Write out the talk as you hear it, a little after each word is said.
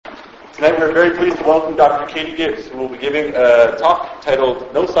Tonight we're very pleased to welcome Dr. Katie Gibbs, who will be giving a talk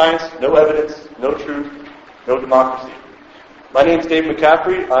titled No Science, No Evidence, No Truth, No Democracy. My name is Dave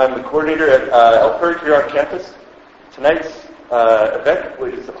McCaffrey. I'm the coordinator at LPERG here on campus. Tonight's event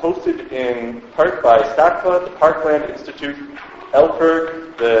is hosted in part by STACFA, the Parkland Institute,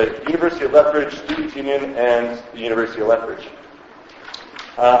 LPERG, the University of Lethbridge Students Union, and the University of Lethbridge.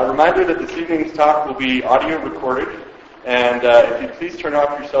 A reminder that this evening's talk will be audio recorded, and if you'd please turn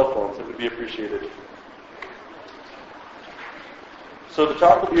off your cell phones, it would be appreciated. So the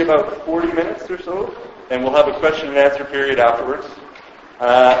talk will be about 40 minutes or so, and we'll have a question and answer period afterwards.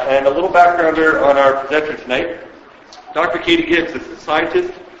 And a little backgrounder on our presenter tonight. Dr. Katie Gibbs is a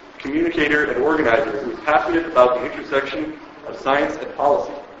scientist, communicator, and organizer who is passionate about the intersection of science and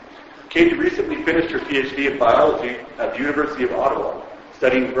policy. Katie recently finished her PhD in biology at the University of Ottawa,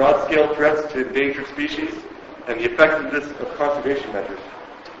 studying broad-scale threats to endangered species and the effectiveness of conservation measures.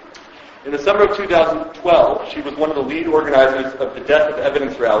 In the summer of 2012, she was one of the lead organizers of the Death of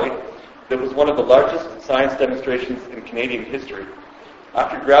Evidence rally that was one of the largest science demonstrations in Canadian history.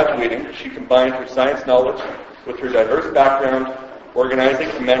 After graduating, she combined her science knowledge with her diverse background, organizing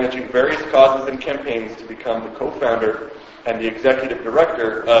and managing various causes and campaigns to become the co-founder and the executive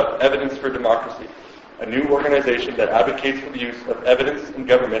director of Evidence for Democracy, a new organization that advocates for the use of evidence in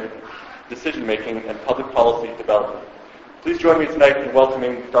government, decision-making, and public policy development. Please join me tonight in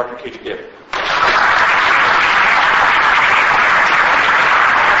welcoming Dr. Katie Gibbs.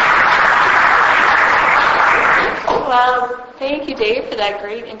 Well, thank you, Dave, for that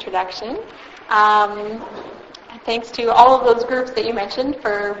great introduction. Thanks to all of those groups that you mentioned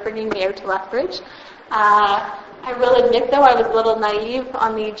for bringing me out to Lethbridge. I will admit, though, I was a little naive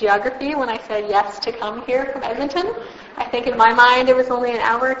on the geography when I said yes to come here from Edmonton. I think in my mind it was only an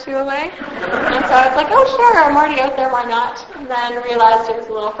hour or two away. And so I was like, oh, sure, I'm already out there, why not? And then realized it was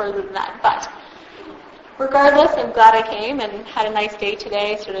a little further than that. But regardless, I'm glad I came and had a nice day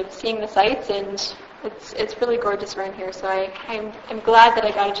today, sort of seeing the sights, and it's really gorgeous around here. So I'm glad that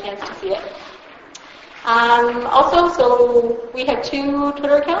I got a chance to see it. Also, so we have two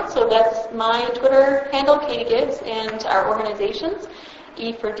Twitter accounts, so that's my Twitter handle, Katie Gibbs, and our organization's,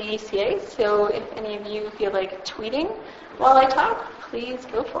 E for DCA. So if any of you feel like tweeting while I talk, please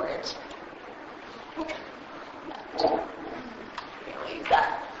go for it.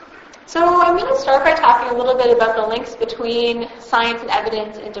 So I'm going to start by talking a little bit about the links between science and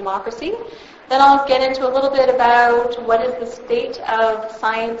evidence and democracy. Then I'll get into a little bit about what is the state of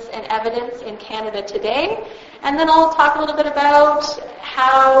science and evidence in Canada today. And then I'll talk a little bit about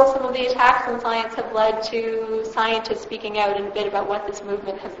how some of the attacks on science have led to scientists speaking out, and a bit about what this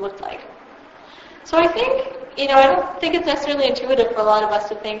movement has looked like. So I think, I don't think it's necessarily intuitive for a lot of us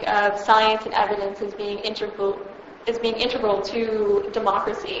to think of science and evidence as being integral to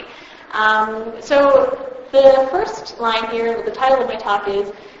democracy. So the first line here, the title of my talk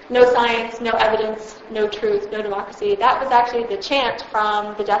is No Science, No Evidence, No Truth, No Democracy. That was actually the chant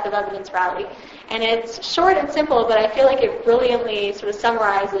from the Death of Evidence rally. And it's short and simple, but I feel like it brilliantly sort of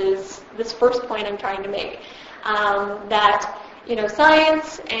summarizes this first point I'm trying to make. That,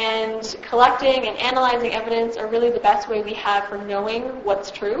 science and collecting and analyzing evidence are really the best way we have for knowing what's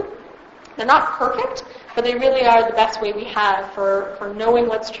true. They're not perfect, but they really are the best way we have for knowing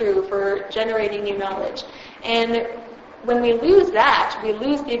what's true, for generating new knowledge. And when we lose that, we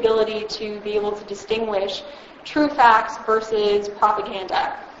lose the ability to be able to distinguish true facts versus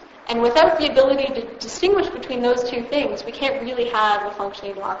propaganda. And without the ability to distinguish between those two things, we can't really have a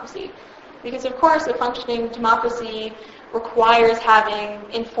functioning democracy. Because, of course, a functioning democracy requires having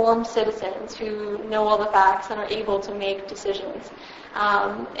informed citizens who know all the facts and are able to make decisions.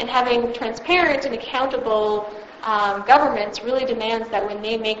 And having transparent and accountable governments really demands that when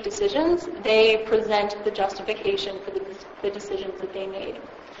they make decisions, they present the justification for the decisions that they made.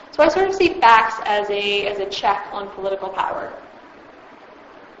 So I sort of see facts as a check on political power.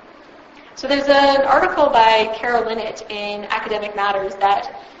 So there's an article by Carol Linnett in Academic Matters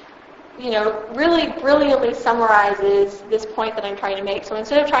that really brilliantly summarizes this point that I'm trying to make. So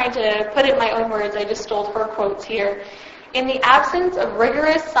instead of trying to put it in my own words, I just stole her quotes here. In the absence of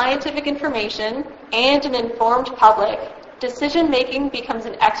rigorous scientific information and an informed public, decision-making becomes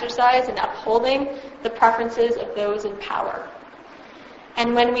an exercise in upholding the preferences of those in power.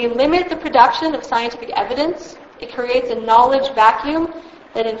 And when we limit the production of scientific evidence, it creates a knowledge vacuum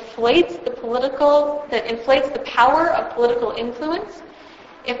that inflates the power of political influence.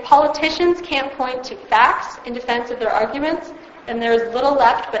 If politicians can't point to facts in defense of their arguments, then there is little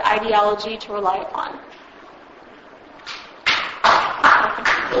left but ideology to rely upon.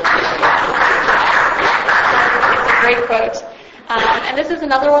 It's a great quote. And this is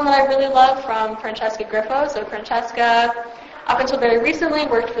another one that I really love from Francesca Griffo. So Francesca, up until very recently,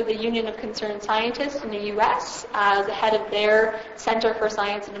 worked for the Union of Concerned Scientists in the U.S. As the head of their Center for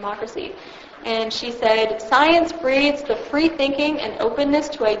Science and Democracy. And she said, "Science breeds the free thinking and openness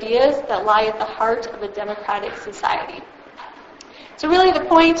to ideas that lie at the heart of a democratic society." So really the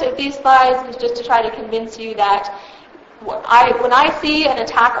point of these slides is just to try to convince you that when I see an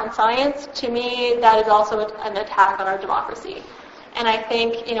attack on science, to me that is also an attack on our democracy. And I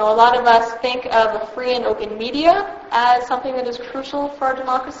think, a lot of us think of a free and open media as something that is crucial for our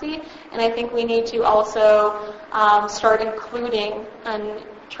democracy, and I think we need to also start including a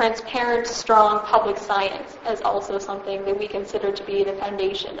transparent, strong public science as also something that we consider to be the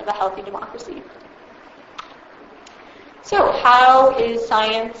foundation of a healthy democracy. So how is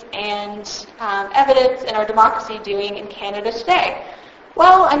science and evidence in our democracy doing in Canada today?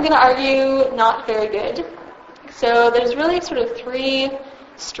 Well, I'm going to argue not very good. So there's really sort of three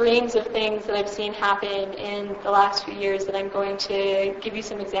streams of things that I've seen happen in the last few years that I'm going to give you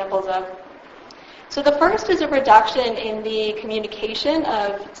some examples of. So the first is a reduction in the communication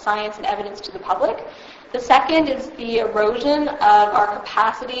of science and evidence to the public. The second is the erosion of our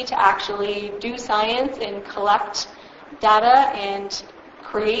capacity to actually do science and collect data and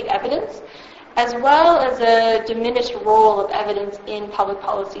create evidence, as well as a diminished role of evidence in public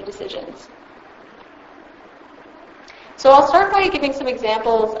policy decisions. So I'll start by giving some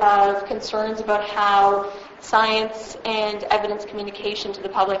examples of concerns about how science and evidence communication to the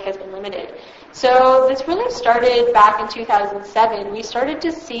public has been limited. So this really started back in 2007. We started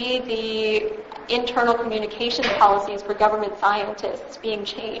to see the internal communication policies for government scientists being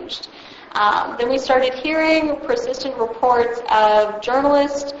changed. Then we started hearing persistent reports of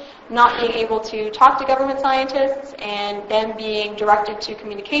journalists not being able to talk to government scientists and them being directed to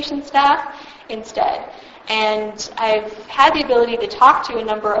communication staff instead. And I've had the ability to talk to a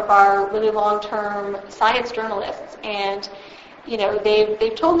number of our really long-term science journalists, and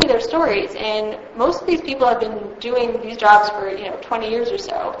they've told me their stories. And most of these people have been doing these jobs for 20 years or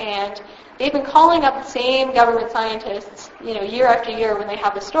so, and they've been calling up the same government scientists year after year when they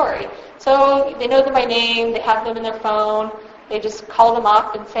have a story. So they know them by name, they have them in their phone, they just call them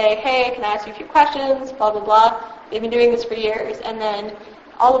up and say, "Hey, can I ask you a few questions?" Blah blah blah. They've been doing this for years, and then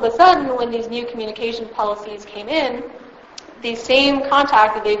all of a sudden, when these new communication policies came in, the same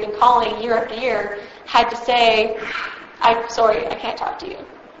contact that they've been calling year after year had to say, "I'm sorry, I can't talk to you.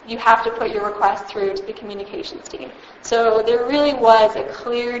 You have to put your request through to the communications team." So there really was a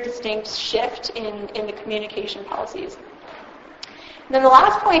clear, distinct shift in the communication policies. And then the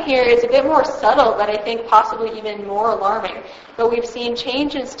last point here is a bit more subtle, but I think possibly even more alarming. But we've seen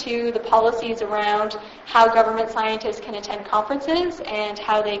changes to the policies around how government scientists can attend conferences and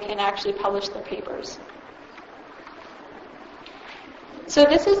how they can actually publish their papers. So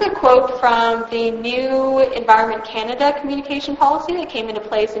this is a quote from the new Environment Canada communication policy that came into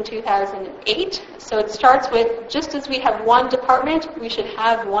place in 2008. So it starts with, "Just as we have one department, we should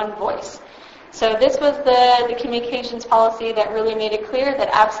have one voice." So this was the communications policy that really made it clear that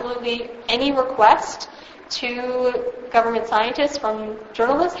absolutely any request to government scientists from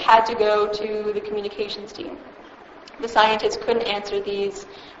journalists had to go to the communications team. The scientists couldn't answer these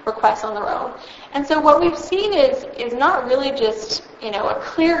requests on their own. And so what we've seen is not really just, a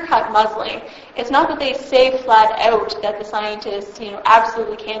clear-cut muzzling. It's not that they say flat out that the scientists,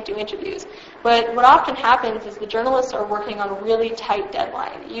 absolutely can't do interviews. But what often happens is the journalists are working on a really tight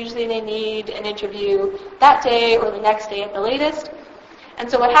deadline. Usually they need an interview that day or the next day at the latest. And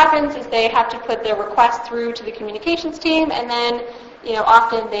so what happens is they have to put their request through to the communications team, and then,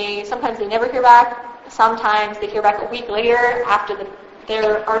 sometimes they never hear back. Sometimes they hear back a week later after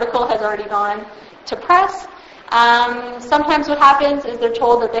their article has already gone to press. Sometimes what happens is they're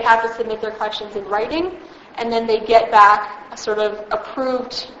told that they have to submit their questions in writing, and then they get back a sort of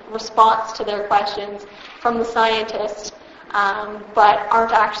approved response to their questions from the scientist, but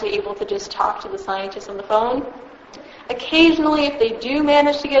aren't actually able to just talk to the scientist on the phone. Occasionally, if they do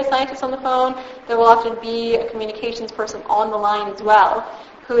manage to get a scientist on the phone, there will often be a communications person on the line as well,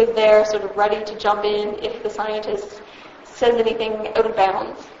 who is there sort of ready to jump in if the scientist says anything out of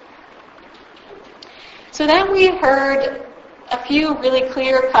bounds. So then we heard a few really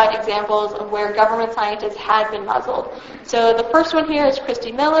clear-cut examples of where government scientists had been muzzled. So the first one here is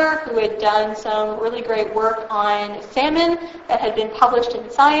Christy Miller, who had done some really great work on salmon that had been published in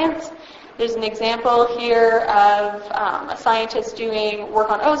Science. There's an example here of a scientist doing work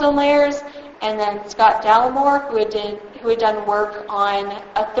on ozone layers, and then Scott Dallimore, who had done work on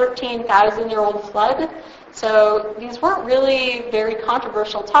a 13,000-year-old flood. So these weren't really very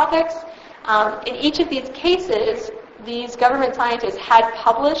controversial topics. In each of these cases, these government scientists had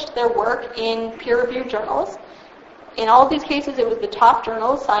published their work in peer-reviewed journals. In all of these cases, it was the top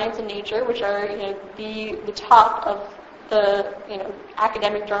journals, Science and Nature, which are the top of the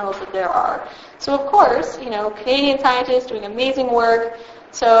academic journals that there are. So of course, Canadian scientists doing amazing work.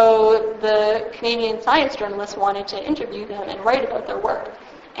 So the Canadian science journalists wanted to interview them and write about their work.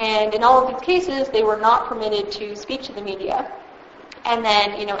 And in all of these cases, they were not permitted to speak to the media. And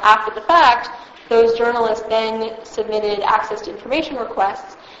then, after the fact, those journalists then submitted access to information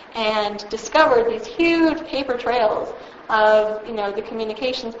requests and discovered these huge paper trails of, the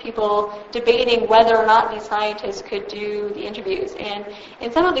communications people debating whether or not these scientists could do the interviews. And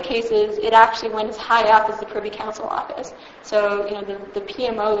in some of the cases, it actually went as high up as the Privy Council office. So, the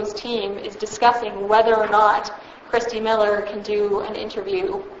PMO's team is discussing whether or not Christy Miller can do an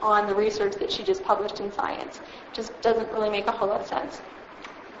interview on the research that she just published in Science. Just doesn't really make a whole lot of sense.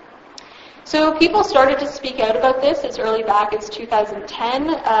 So people started to speak out about this as early back as 2010.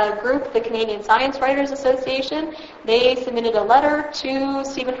 A group, the Canadian Science Writers Association, they submitted a letter to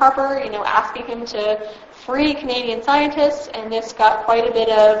Stephen Harper, asking him to free Canadian scientists, and this got quite a bit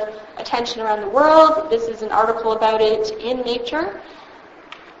of attention around the world. This is an article about it in Nature.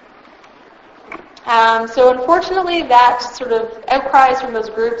 So unfortunately, that sort of outcries from those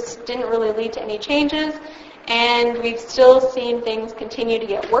groups didn't really lead to any changes, and we've still seen things continue to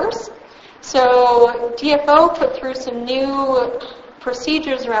get worse. So DFO put through some new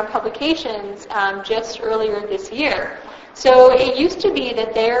procedures around publications just earlier this year. So it used to be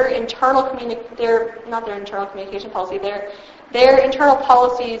that their internal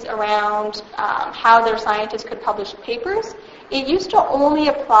policies around how their scientists could publish papers, it used to only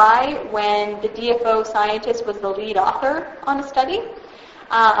apply when the DFO scientist was the lead author on a study,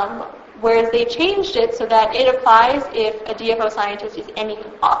 whereas they changed it so that it applies if a DFO scientist is any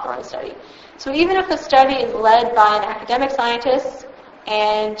author on a study. So even if a study is led by an academic scientist,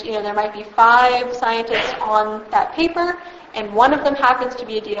 and there might be 5 scientists on that paper, and one of them happens to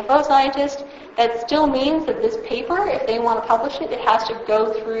be a DFO scientist, that still means that this paper, if they want to publish it, it has to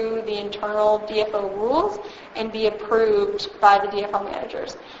go through the internal DFO rules and be approved by the DFO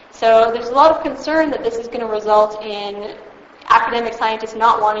managers. So there's a lot of concern that this is going to result in academic scientists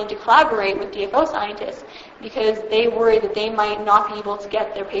not wanting to collaborate with DFO scientists because they worry that they might not be able to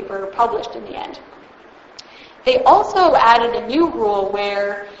get their paper published in the end. They also added a new rule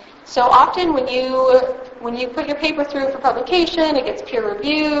where so often when you put your paper through for publication, it gets peer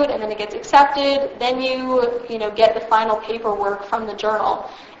reviewed and then it gets accepted, then you get the final paperwork from the journal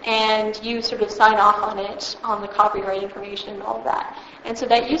and you sort of sign off on it, on the copyright information and all of that. And so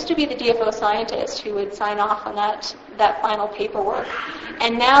that used to be the DFO scientist who would sign off on that final paperwork.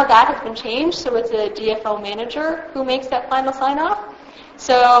 And now that has been changed, so it's a DFO manager who makes that final sign-off.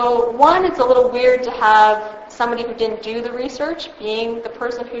 So one, it's a little weird to have somebody who didn't do the research being the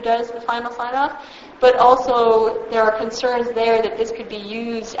person who does the final sign-off, but also there are concerns there that this could be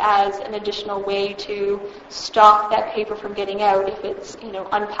used as an additional way to stop that paper from getting out if it's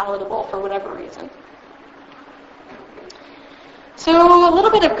unpalatable for whatever reason. So a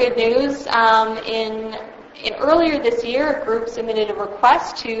little bit of good news. In earlier this year, a group submitted a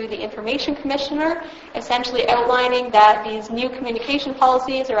request to the Information Commissioner, essentially outlining that these new communication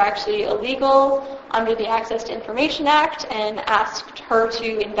policies are actually illegal under the Access to Information Act, and asked her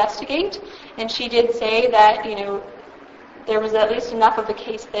to investigate. And she did say that, there was at least enough of a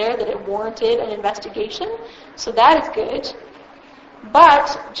case there that it warranted an investigation. So that is good.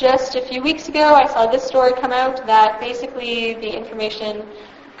 But just a few weeks ago, I saw this story come out that basically the Information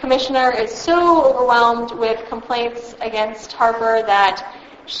Commissioner is so overwhelmed with complaints against Harper that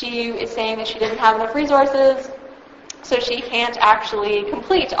she is saying that she doesn't have enough resources, so she can't actually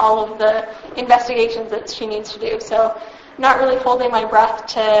complete all of the investigations that she needs to do. So not really holding my breath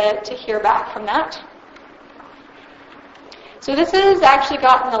to hear back from that. So this has actually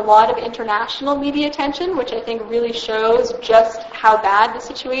gotten a lot of international media attention, which I think really shows just how bad the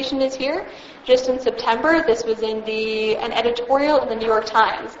situation is here. Just in September, this was in an editorial in the New York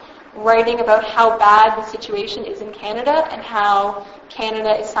Times, writing about how bad the situation is in Canada and how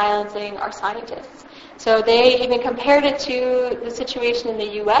Canada is silencing our scientists. So they even compared it to the situation in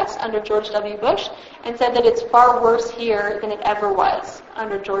the U.S. under George W. Bush and said that it's far worse here than it ever was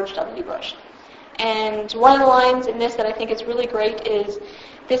under George W. Bush. And one of the lines in this that I think is really great is,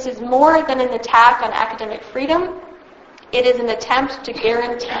 "This is more than an attack on academic freedom. It is an attempt to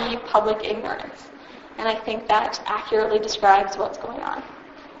guarantee public ignorance." And I think that accurately describes what's going on.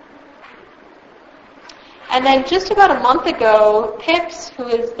 And then just about a month ago, PIPS, who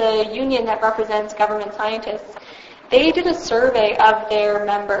is the union that represents government scientists, they did a survey of their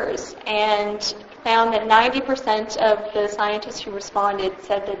members. And found that 90% of the scientists who responded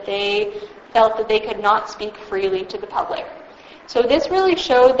said that they felt that they could not speak freely to the public. So this really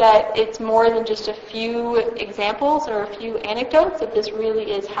showed that it's more than just a few examples or a few anecdotes, that this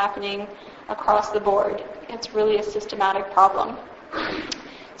really is happening across the board. It's really a systematic problem.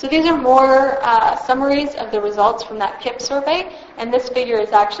 So these are more summaries of the results from that PIP survey, and this figure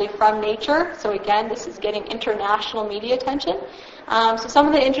is actually from Nature. So again, this is getting international media attention. So some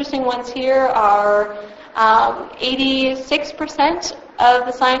of the interesting ones here are 86% of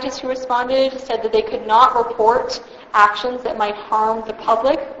the scientists who responded said that they could not report actions that might harm the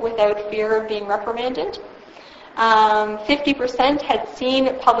public without fear of being reprimanded. 50% had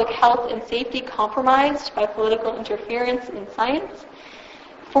seen public health and safety compromised by political interference in science.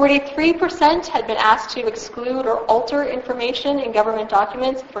 43% had been asked to exclude or alter information in government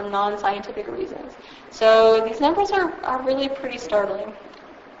documents for non-scientific reasons. So these numbers are really pretty startling.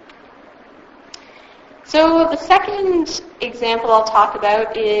 So the second example I'll talk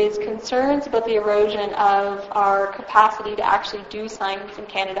about is concerns about the erosion of our capacity to actually do science in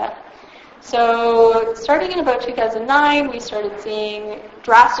Canada. So starting in about 2009, we started seeing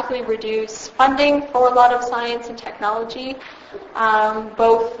drastically reduced funding for a lot of science and technology,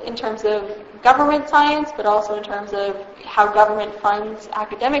 both in terms of government science, but also in terms of how government funds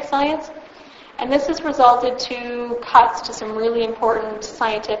academic science. And this has resulted to cuts to some really important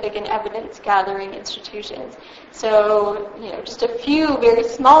scientific and evidence-gathering institutions. So, just a few very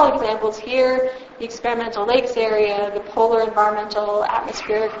small examples here: the Experimental Lakes Area, the Polar Environmental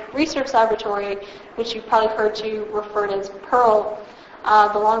Atmospheric Research Laboratory, which you've probably heard to referred as PEARL,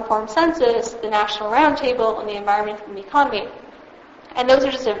 the Long-Form Census, the National Roundtable, and the Environment and the Economy. And those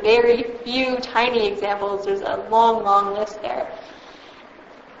are just a very few tiny examples. There's a long, long list there.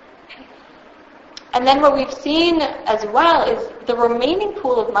 And then what we've seen as well is the remaining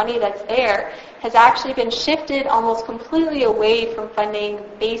pool of money that's there has actually been shifted almost completely away from funding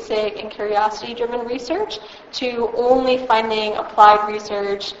basic and curiosity-driven research to only funding applied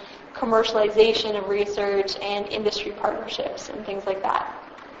research, commercialization of research, and industry partnerships and things like that.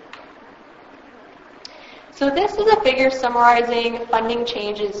 So this is a figure summarizing funding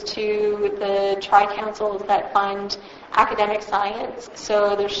changes to the tri-councils that fund academic science.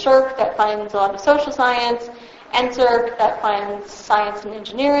 So there's SSHRC that funds a lot of social science, NSERC that funds science and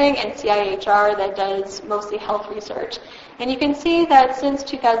engineering, and CIHR that does mostly health research. And you can see that since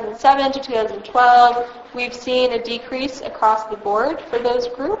 2007 to 2012, we've seen a decrease across the board for those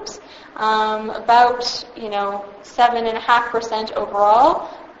groups, about 7.5% overall,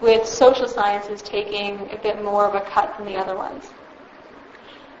 with social sciences taking a bit more of a cut than the other ones.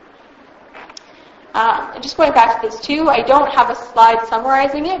 And just going back to this too, I don't have a slide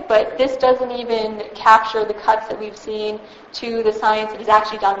summarizing it, but this doesn't even capture the cuts that we've seen to the science that is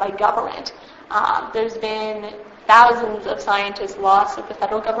actually done by government. There's been thousands of scientists lost at the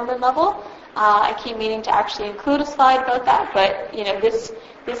federal government level. I keep meaning to actually include a slide about that, but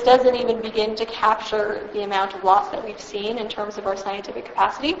this doesn't even begin to capture the amount of loss that we've seen in terms of our scientific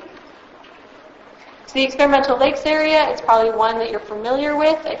capacity. So the Experimental Lakes Area is probably one that you're familiar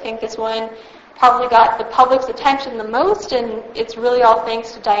with. I think this one probably got the public's attention the most, and it's really all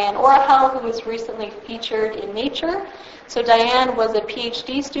thanks to Diane Orahel, who was recently featured in Nature. So Diane was a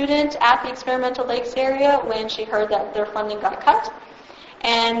PhD student at the Experimental Lakes Area when she heard that their funding got cut.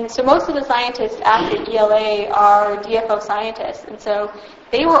 And so most of the scientists at the ELA are DFO scientists, and so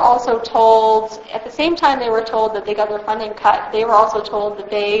they were also told, at the same time they were told that they got their funding cut, they were also told that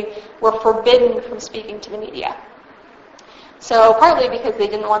they were forbidden from speaking to the media. So partly because they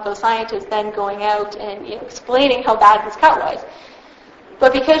didn't want those scientists then going out and explaining how bad this cut was.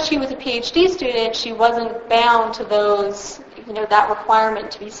 But because she was a PhD student, she wasn't bound to those, that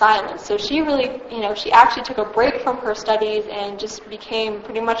requirement to be silent. So she really, she actually took a break from her studies and just became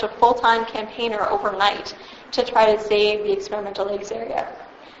pretty much a full-time campaigner overnight to try to save the Experimental Lakes Area.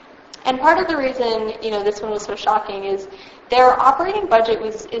 And part of the reason, this one was so shocking is their operating budget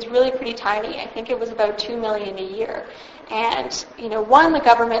is really pretty tiny. I think it was about $2 million a year. And, the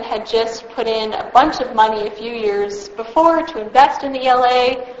government had just put in a bunch of money a few years before to invest in the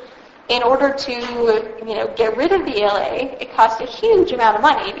ELA. In order to, get rid of the ELA, it cost a huge amount of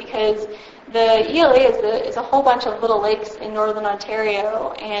money because the ELA is a whole bunch of little lakes in northern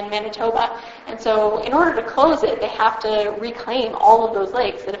Ontario and Manitoba. And so in order to close it, they have to reclaim all of those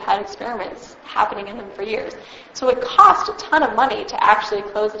lakes that have had experiments happening in them for years. So it cost a ton of money to actually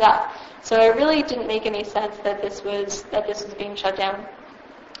close it up. So it really didn't make any sense that this was being shut down.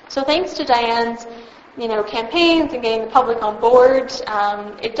 So thanks to Diane's campaigns and getting the public on board,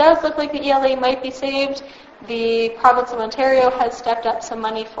 it does look like the ELA might be saved. The province of Ontario has stepped up some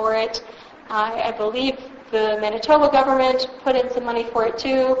money for it. I believe the Manitoba government put in some money for it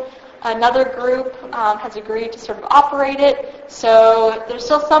too. Another group has agreed to sort of operate it. So there's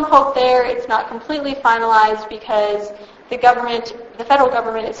still some hope there. It's not completely finalized because the federal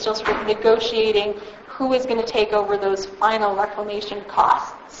government is still sort of negotiating who is going to take over those final reclamation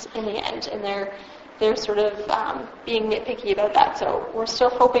costs in the end. And they're sort of being nitpicky about that. So we're still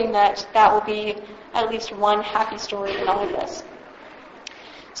hoping that will be at least one happy story in all of this.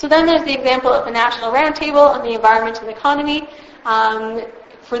 So then there's the example of the National Roundtable on the Environment and Economy.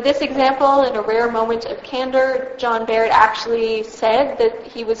 For this example, in a rare moment of candor, John Baird actually said that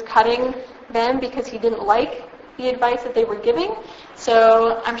he was cutting them because he didn't like the advice that they were giving.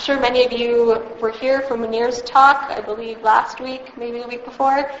 So I'm sure many of you were here for Munir's talk, I believe last week, maybe the week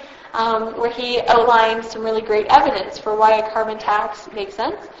before, where he outlined some really great evidence for why a carbon tax makes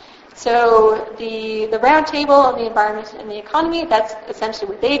sense. So the roundtable on the environment and the economy, that's essentially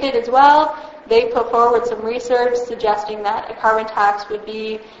what they did as well. They put forward some research suggesting that a carbon tax would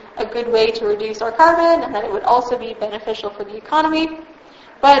be a good way to reduce our carbon and that it would also be beneficial for the economy.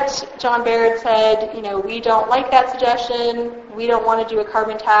 But John Baird said, we don't like that suggestion. We don't want to do a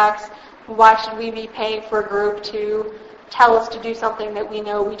carbon tax. Why should we be paying for a group to tell us to do something that we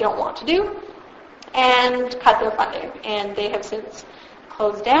know we don't want to do? And cut their funding. And they have since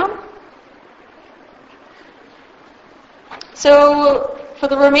closed down. So for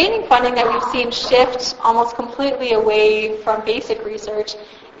the remaining funding that we've seen shift almost completely away from basic research,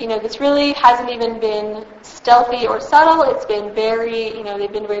 this really hasn't even been stealthy or subtle. It's been very,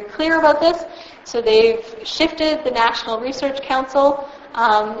 they've been very clear about this. So they've shifted the National Research Council.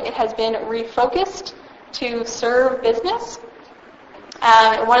 It has been refocused to serve business.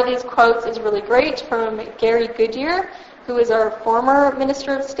 One of these quotes is really great from Gary Goodyear, who is our former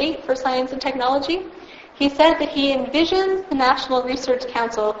Minister of State for Science and Technology. He said that he envisions the National Research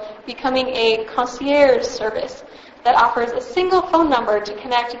Council becoming a concierge service that offers a single phone number to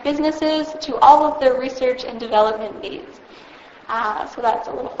connect businesses to all of their research and development needs. So that's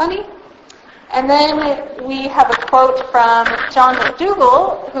a little funny. And then we have a quote from John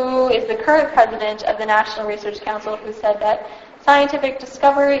McDougall, who is the current president of the National Research Council, who said that scientific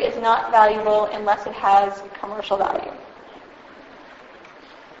discovery is not valuable unless it has commercial value.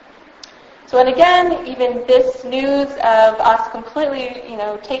 So, and again, even this news of us completely,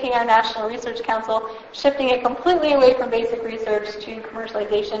 taking our National Research Council, shifting it completely away from basic research to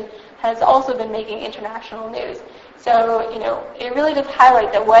commercialization has also been making international news. So, it really does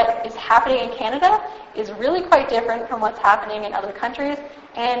highlight that what is happening in Canada is really quite different from what's happening in other countries.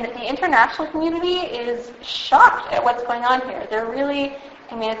 And the international community is shocked at what's going on here. They're really,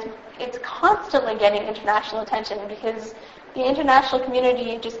 it's constantly getting international attention because the international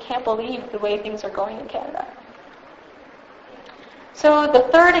community just can't believe the way things are going in Canada. So the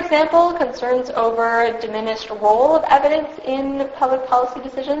third example concerns over diminished role of evidence in public policy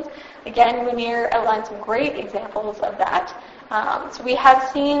decisions. Again, Munir outlined some great examples of that. So we have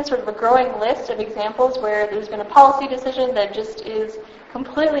seen sort of a growing list of examples where there's been a policy decision that just is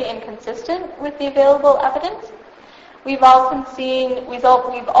completely inconsistent with the available evidence. We've also seen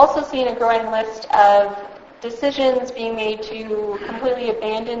a growing list of decisions being made to completely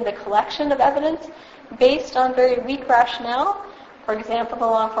abandon the collection of evidence based on very weak rationale, for example, the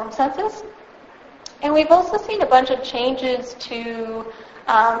long-form census. And we've also seen a bunch of changes to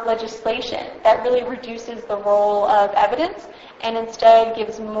legislation that really reduces the role of evidence and instead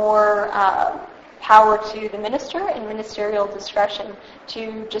gives more power to the minister and ministerial discretion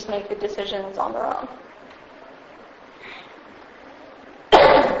to just make the decisions on their own.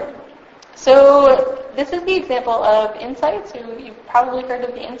 So this is the example of Insight. So you've probably heard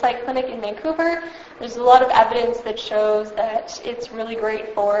of the Insight Clinic in Vancouver. There's a lot of evidence that shows that it's really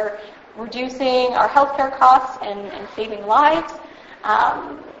great for reducing our healthcare costs and saving lives.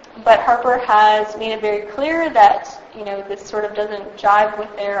 But Harper has made it very clear that this sort of doesn't jive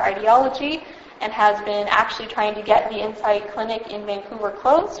with their ideology and has been actually trying to get the Insight Clinic in Vancouver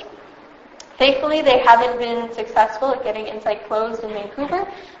closed. Thankfully, they haven't been successful at getting Insight closed in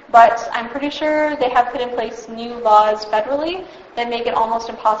Vancouver, but I'm pretty sure they have put in place new laws federally that make it almost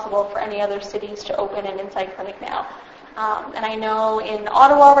impossible for any other cities to open an Insight Clinic now. And I know in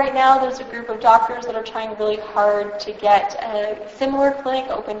Ottawa right now there's a group of doctors that are trying really hard to get a similar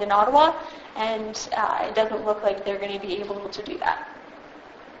clinic opened in Ottawa, and it doesn't look like they're going to be able to do that.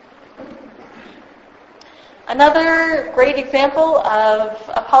 Another great example of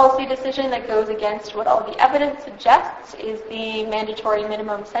a policy decision that goes against what all the evidence suggests is the mandatory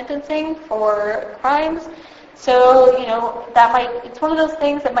minimum sentencing for crimes. So, it's one of those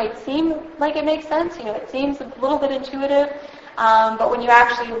things that might seem like it makes sense. It seems a little bit intuitive. But when you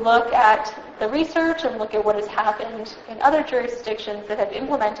actually look at the research and look at what has happened in other jurisdictions that have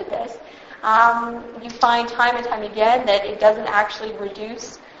implemented this, you find time and time again that it doesn't actually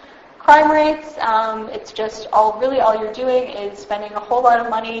reduce crime rates. It's just all you're doing is spending a whole lot of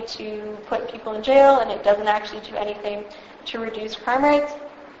money to put people in jail, and it doesn't actually do anything to reduce crime rates.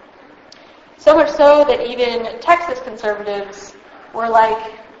 So much so that even Texas conservatives were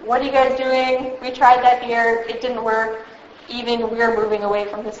like, what are you guys doing? We tried that here. It didn't work. Even we're moving away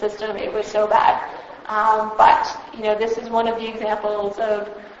from the system. It was so bad. But this is one of the examples of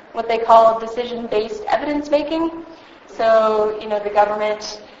what they call decision-based evidence making. So, the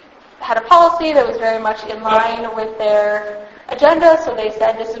government had a policy that was very much in line with their agenda, so they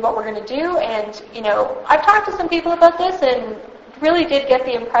said, this is what we're going to do. And, I've talked to some people about this and really did get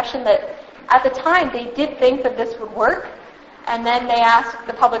the impression that at the time they did think that this would work. And then they asked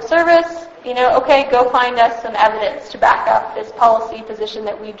the public service, okay, go find us some evidence to back up this policy position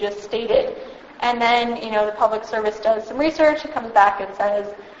that we just stated. And then, the public service does some research and comes back and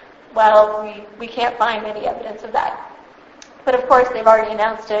says, well, we can't find any evidence of that. But of course, they've already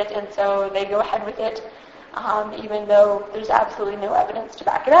announced it, and so they go ahead with it, even though there's absolutely no evidence to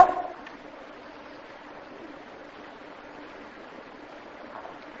back it up.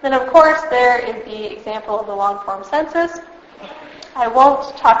 Then, of course, there is the example of the long-form census. I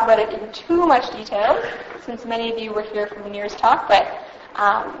won't talk about it in too much detail, since many of you were here from Munir's talk, but,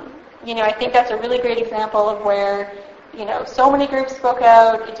 I think that's a really great example of where, so many groups spoke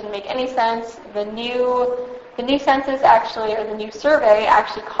out, it didn't make any sense. The new census actually, or the new survey,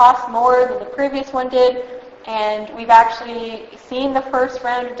 actually cost more than the previous one did, and we've actually seen the first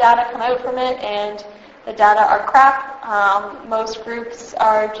round of data come out from it, and the data are crap. Most groups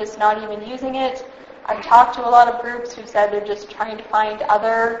are just not even using it. I've talked to a lot of groups who said they're just trying to find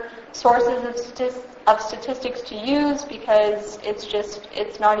other sources of statistics to use because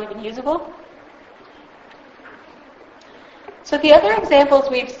it's not even usable. So the other examples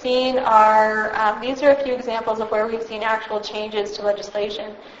we've seen are, these are a few examples of where we've seen actual changes to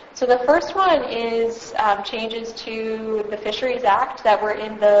legislation. So the first one is changes to the Fisheries Act that were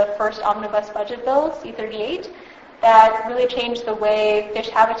in the first Omnibus Budget Bill, C-38, that really changed the way fish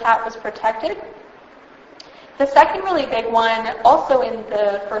habitat was protected. The second really big one, also in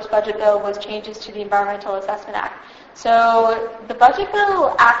the first budget bill, was changes to the Environmental Assessment Act. So the budget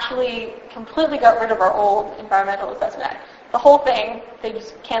bill actually completely got rid of our old Environmental Assessment Act. The whole thing, they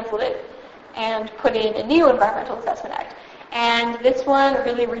just canceled it and put in a new Environmental Assessment Act. And this one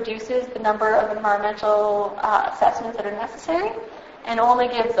really reduces the number of environmental assessments that are necessary and only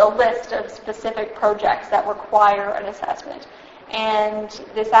gives a list of specific projects that require an assessment. And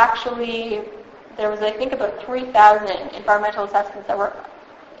this actually, there was, I think, about 3,000 environmental assessments that were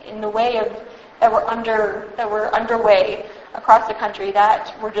underway across the country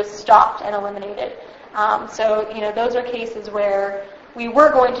that were just stopped and eliminated. So, those are cases where we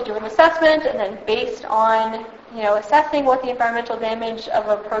were going to do an assessment, and then based on, assessing what the environmental damage of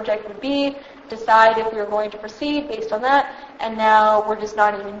a project would be, decide if we were going to proceed based on that, and now we're just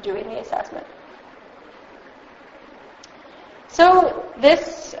not even doing the assessment. So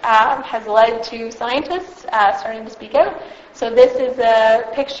this has led to scientists starting to speak out. So this is a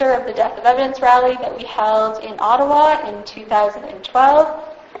picture of the Death of Evidence rally that we held in Ottawa in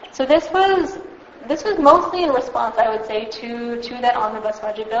 2012. So this was mostly in response, I would say, to that omnibus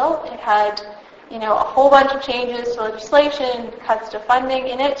budget bill. It had, a whole bunch of changes to legislation, cuts to funding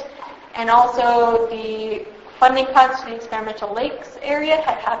in it, and also the funding cuts to the experimental lakes area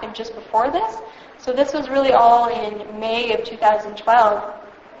had happened just before this. So this was really all in May of 2012.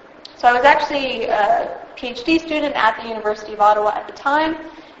 So I was actually a PhD student at the University of Ottawa at the time,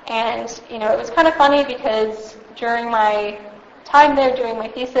 and it was kind of funny because during my time there, doing my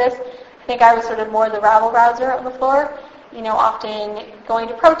thesis, I think I was sort of more the rabble-rouser on the floor, often going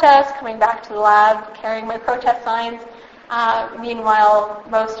to protests, coming back to the lab, carrying my protest signs. Meanwhile,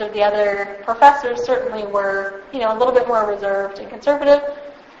 most of the other professors certainly were, a little bit more reserved and conservative.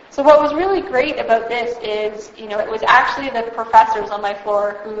 So what was really great about this is, it was actually the professors on my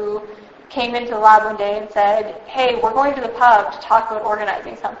floor who came into the lab one day and said, hey, we're going to the pub to talk about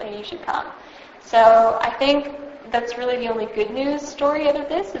organizing something, you should come. So I think that's really the only good news story out of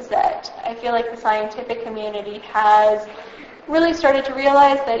this, is that I feel like the scientific community has really started to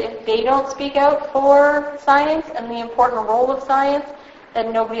realize that if they don't speak out for science and the important role of science,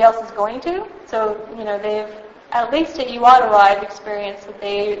 then nobody else is going to. So, they've, at least at U Ottawa, I've experienced that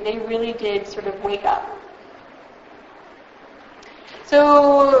they really did sort of wake up.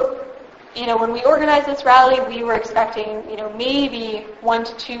 So, when we organized this rally, we were expecting, maybe 100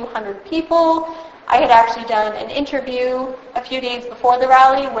 to 200 people. I had actually done an interview a few days before the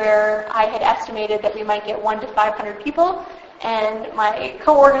rally where I had estimated that we might get 100 to 500 people, and my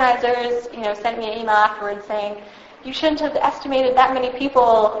co-organizers, sent me an email afterwards saying, "You shouldn't have estimated that many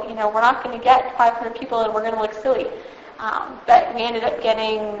people. We're not going to get 500 people, and we're going to look silly." But we ended up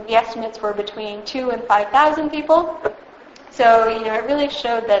getting, the estimates were between 2,000 and 5,000 people. So, it really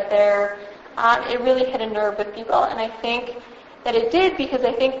showed that it really hit a nerve with people. And I think that it did because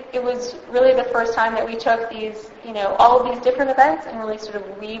I think it was really the first time that we took these, all of these different events and really sort of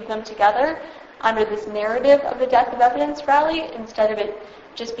weaved them together under this narrative of the Death of Evidence rally instead of it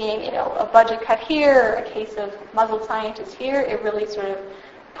just being, a budget cut here, a case of muzzled scientists here. It really sort of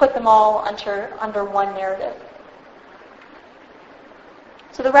put them all under one narrative.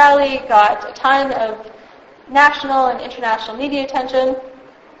 So the rally got a ton of national and international media attention.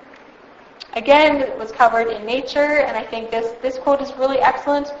 Again, it was covered in Nature, and I think this quote is really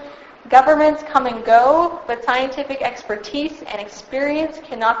excellent. "Governments come and go, but scientific expertise and experience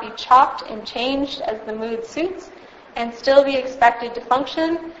cannot be chopped and changed as the mood suits and still be expected to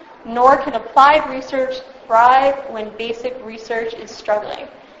function, nor can applied research thrive when basic research is struggling.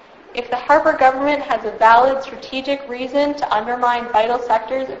 If the Harper government has a valid strategic reason to undermine vital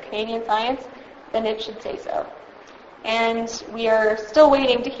sectors of Canadian science, then it should say so." And we are still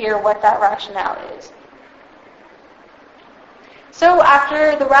waiting to hear what that rationale is. So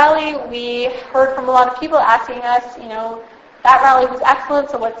after the rally, we heard from a lot of people asking us, that rally was excellent,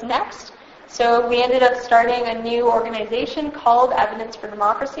 so what's next? So we ended up starting a new organization called Evidence for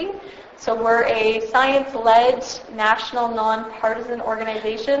Democracy. So we're a science-led national non-partisan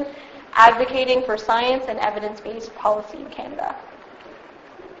organization advocating for science and evidence-based policy in Canada.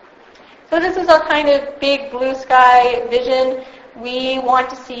 So this is our kind of big blue sky vision. We want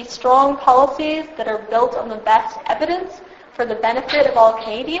to see strong policies that are built on the best evidence for the benefit of all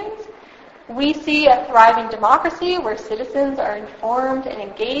Canadians. We see a thriving democracy where citizens are informed and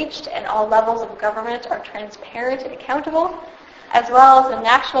engaged and all levels of government are transparent and accountable, as well as a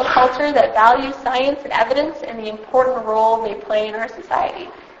national culture that values science and evidence and the important role they play in our society.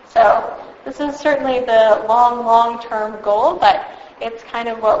 So this is certainly the long-term goal, but it's kind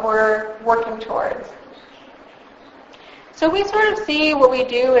of what we're working towards. So we sort of see what we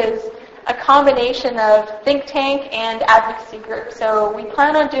do as a combination of think tank and advocacy group. So we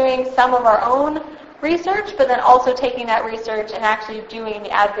plan on doing some of our own research, but then also taking that research and actually doing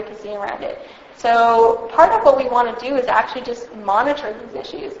the advocacy around it. So part of what we want to do is actually just monitor these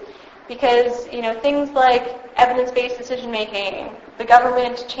issues. Because, things like evidence-based decision-making, the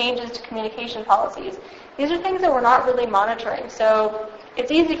government changes to communication policies, these are things that we're not really monitoring. So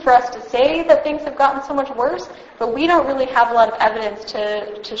it's easy for us to say that things have gotten so much worse, but we don't really have a lot of evidence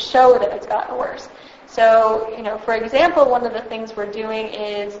to show that it's gotten worse. So, for example, one of the things we're doing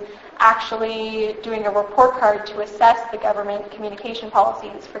is actually doing a report card to assess the government communication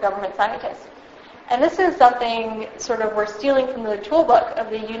policies for government scientists. And this is something sort of we're stealing from the toolbook of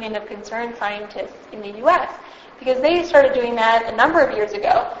the Union of Concerned Scientists in the U.S. because they started doing that a number of years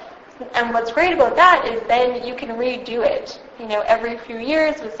ago. And what's great about that is then you can redo it, every few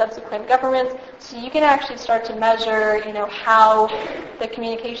years with subsequent governments. So you can actually start to measure, how the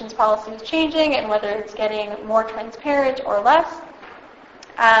communications policy is changing and whether it's getting more transparent or less.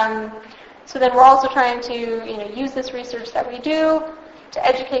 So then we're also trying to, use this research that we do to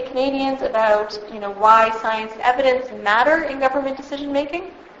educate Canadians about, why science and evidence matter in government decision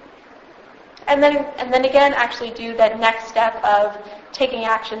making. And then again, actually do that next step of taking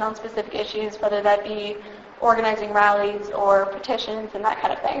action on specific issues, whether that be organizing rallies or petitions and that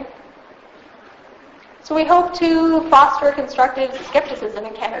kind of thing. So we hope to foster constructive skepticism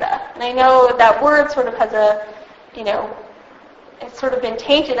in Canada. And I know that word sort of has it's sort of been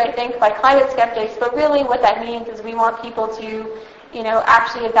tainted, I think, by climate skeptics, but really what that means is we want people to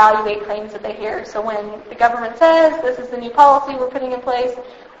actually evaluate claims that they hear. So when the government says this is the new policy we're putting in place,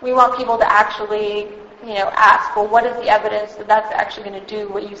 we want people to actually, ask, well, what is the evidence that that's actually going to do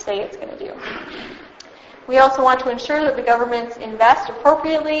what you say it's going to do? We also want to ensure that the governments invest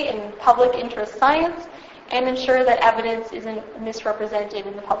appropriately in public interest science and ensure that evidence isn't misrepresented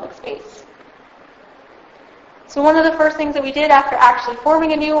in the public space. So one of the first things that we did after actually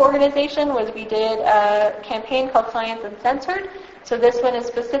forming a new organization was we did a campaign called Science Uncensored. So this one is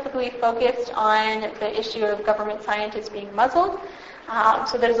specifically focused on the issue of government scientists being muzzled.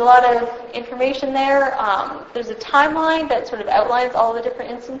 So there's a lot of information there. There's a timeline that sort of outlines all the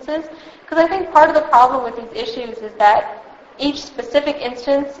different instances. Because I think part of the problem with these issues is that each specific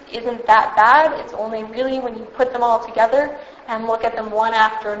instance isn't that bad. It's only really when you put them all together and look at them one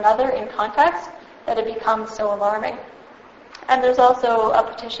after another in context that it becomes so alarming. And there's also a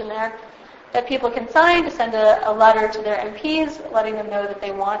petition there. that people can sign to send a letter to their MPs letting them know that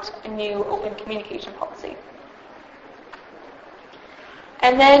they want a new open communication policy.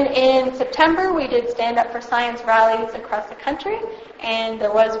 And then in September, we did Stand Up for Science rallies across the country, and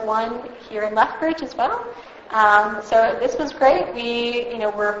there was one here in Lethbridge as well. So this was great.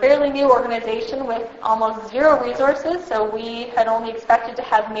 We're a fairly new organization with almost zero resources, so we had only expected to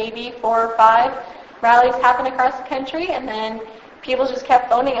have maybe 4 or 5 rallies happen across the country, and then people just kept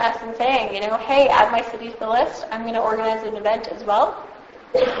phoning us and saying, hey, add my city to the list. I'm going to organize an event as well.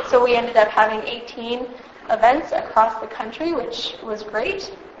 So we ended up having 18 events across the country, which was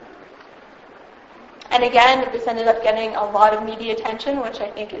great. And again, this ended up getting a lot of media attention, which I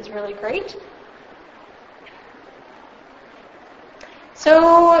think is really great.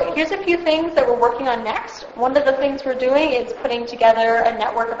 So here's a few things that we're working on next. One of the things we're doing is putting together a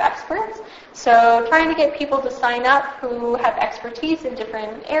network of experts. So trying to get people to sign up who have expertise in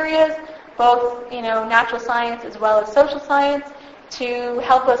different areas, both natural science as well as social science, to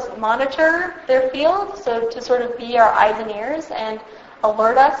help us monitor their field, so to sort of be our eyes and ears and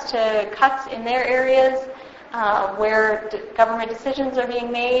alert us to cuts in their areas where government decisions are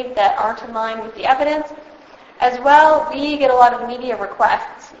being made that aren't in line with the evidence. As well, we get a lot of media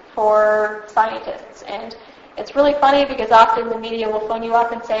requests for scientists, and it's really funny because often the media will phone you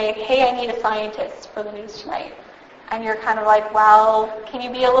up and say, hey, I need a scientist for the news tonight. And you're kind of like, well, can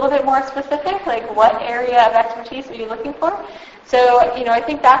you be a little bit more specific? Like, what area of expertise are you looking for? So, I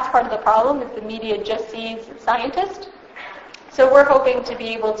think that's part of the problem, is the media just sees scientists. So we're hoping to be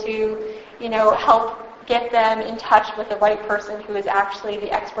able to, help get them in touch with the right person who is actually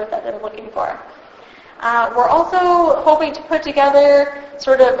the expert that they're looking for. We're also hoping to put together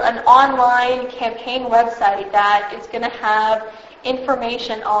sort of an online campaign website that is going to have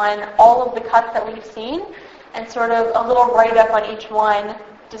information on all of the cuts that we've seen, and sort of a little write-up on each one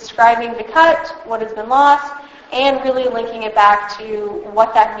describing the cut, what has been lost, and really linking it back to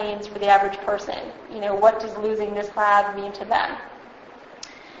what that means for the average person. What does losing this lab mean to them?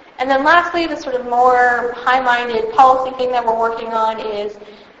 And then lastly, the sort of more high-minded policy thing that we're working on is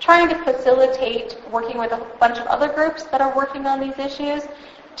trying to facilitate working with a bunch of other groups that are working on these issues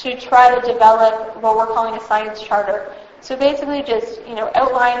to try to develop what we're calling a science charter. So basically just,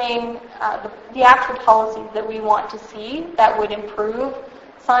 outlining the actual policies that we want to see that would improve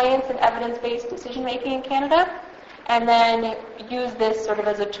science and evidence-based decision-making in Canada, and then use this sort of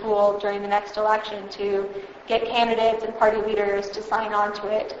as a tool during the next election to get candidates and party leaders to sign on to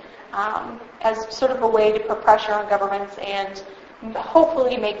it as sort of a way to put pressure on governments and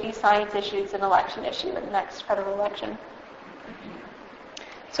hopefully make these science issues an election issue in the next federal election.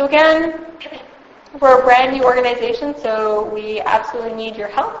 So again, we're a brand new organization, so we absolutely need your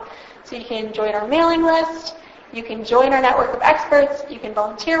help. So you can join our mailing list, you can join our network of experts, you can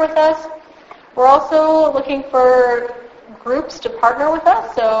volunteer with us. We're also looking for groups to partner with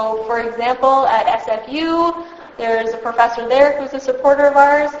us. So for example, at SFU, there's a professor there who's a supporter of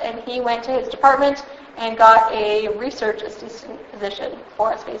ours, and he went to his department and got a research assistant position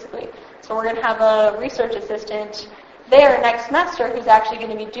for us, basically. So we're going to have a research assistant there next semester who's actually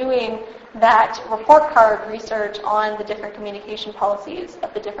going to be doing that report card research on the different communication policies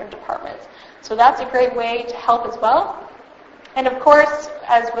of the different departments. So that's a great way to help as well. And of course,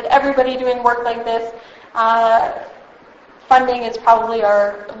 as with everybody doing work like this, funding is probably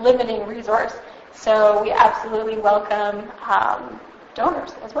our limiting resource. So we absolutely welcome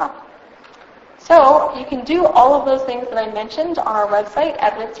donors as well. So you can do all of those things that I mentioned on our website,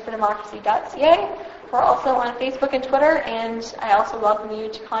 evidencefordemocracy.ca. We're also on Facebook and Twitter, and I also welcome you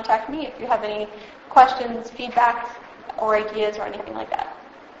to contact me if you have any questions, feedback, or ideas or anything like that.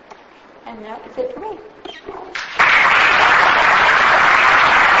 And that is it for me.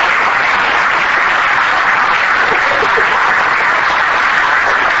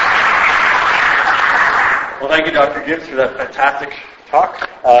 Well, thank you, Dr. Gibbs, for that fantastic talk.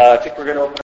 I think we're going to open